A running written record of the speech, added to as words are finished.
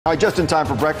All right, just in time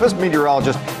for breakfast,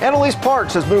 meteorologist Annalise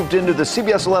Parks has moved into the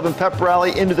CBS 11 Pep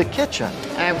Rally into the kitchen.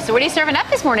 So what are you serving up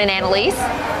this morning, Annalise?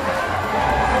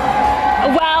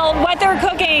 Well, what they're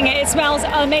cooking, it smells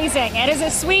amazing. It is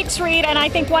a sweet treat, and I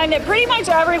think one that pretty much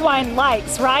everyone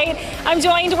likes, right? I'm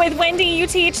joined with Wendy. You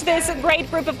teach this great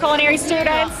group of culinary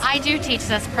students. I do teach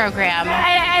this program.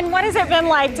 And what has it been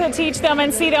like to teach them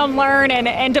and see them learn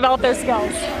and develop their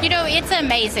skills? You know, it's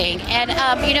amazing. And,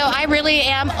 you know, I really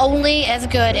am only as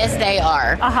good as they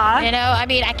are. You know, I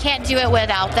mean, I can't do it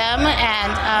without them,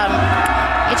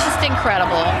 and it's just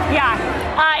incredible. Yeah.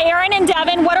 Aaron and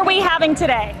Devin, what are we having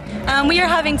today? We are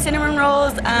having cinnamon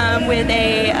rolls with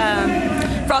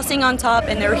a frosting on top,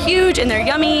 and they're huge and they're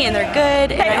yummy and they're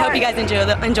good, and I hope you guys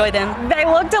enjoy them. They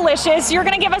look delicious. You're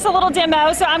going to give us a little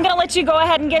demo, so I'm going to let you go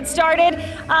ahead and get started.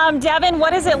 Devin,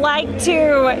 what is it like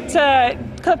to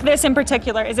cook this in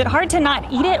particular? Is it hard to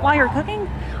not eat it while you're cooking?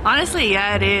 Honestly,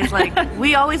 yeah, it is. Like,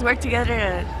 we always work together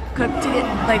to cook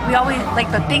like, we always,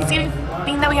 like the Thanksgiving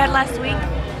thing that we had last week.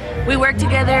 We worked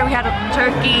together, we had a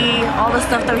turkey, all the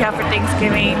stuff that we have for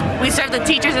Thanksgiving. We served the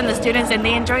teachers and the students, and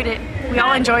they enjoyed it. We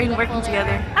all enjoyed working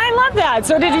together. I love that.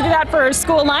 So did you do that for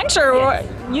school lunch, or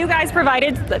yes, you guys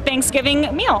provided the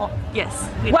Thanksgiving meal? Yes.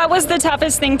 What was the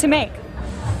toughest thing to make?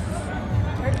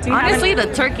 Honestly,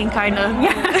 the turkey, kind of.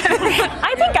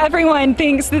 I think everyone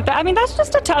thinks that, I mean, that's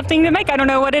just a tough thing to make. I don't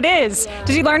know what it is.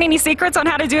 Did you learn any secrets on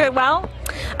how to do it well?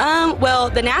 Well,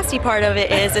 the nasty part of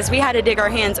it is we had to dig our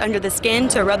hands under the skin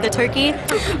to rub the turkey,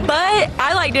 but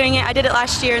I like doing it. I did it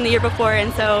last year and the year before,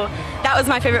 and so that was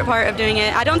my favorite part of doing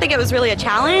it. I don't think it was really a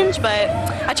challenge, but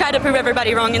I tried to prove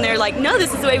everybody wrong, and they're like, no,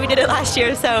 this is the way we did it last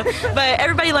year. So, but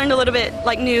everybody learned a little bit,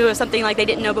 like, new of something like they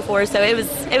didn't know before, so it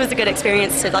was a good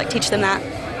experience to, like, teach them that.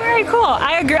 Very cool.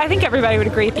 I agree. I think everybody would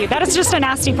agree with you. That is just a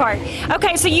nasty part.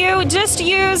 Okay, so you just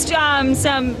used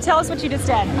tell us what you just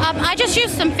did. I just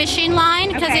used some fishing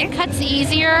line because it cuts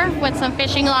easier with some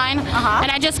fishing line.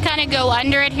 And I just kind of go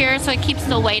under it here so it keeps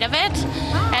the weight of it.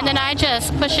 And then I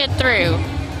just push it through.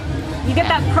 You get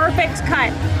that perfect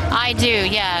cut. I do,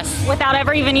 yes. Without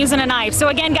ever even using a knife. So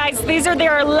again, guys, these are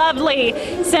their lovely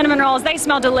cinnamon rolls. They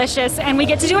smell delicious, and we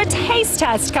get to do a taste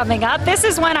test coming up. This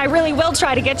is one I really will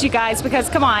try to get you guys, because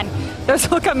come on, those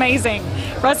look amazing.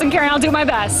 Russ and Karen, I'll do my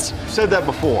best. You said that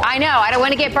before. I know, I don't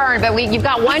want to get burned, but you've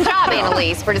got one job,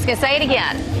 Annalise. We're just going to say it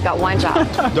again. You've got one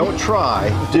job. Don't try,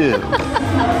 do.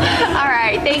 All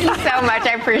right, thank you so much.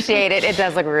 I appreciate it. It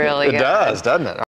does look really good. It does, doesn't it?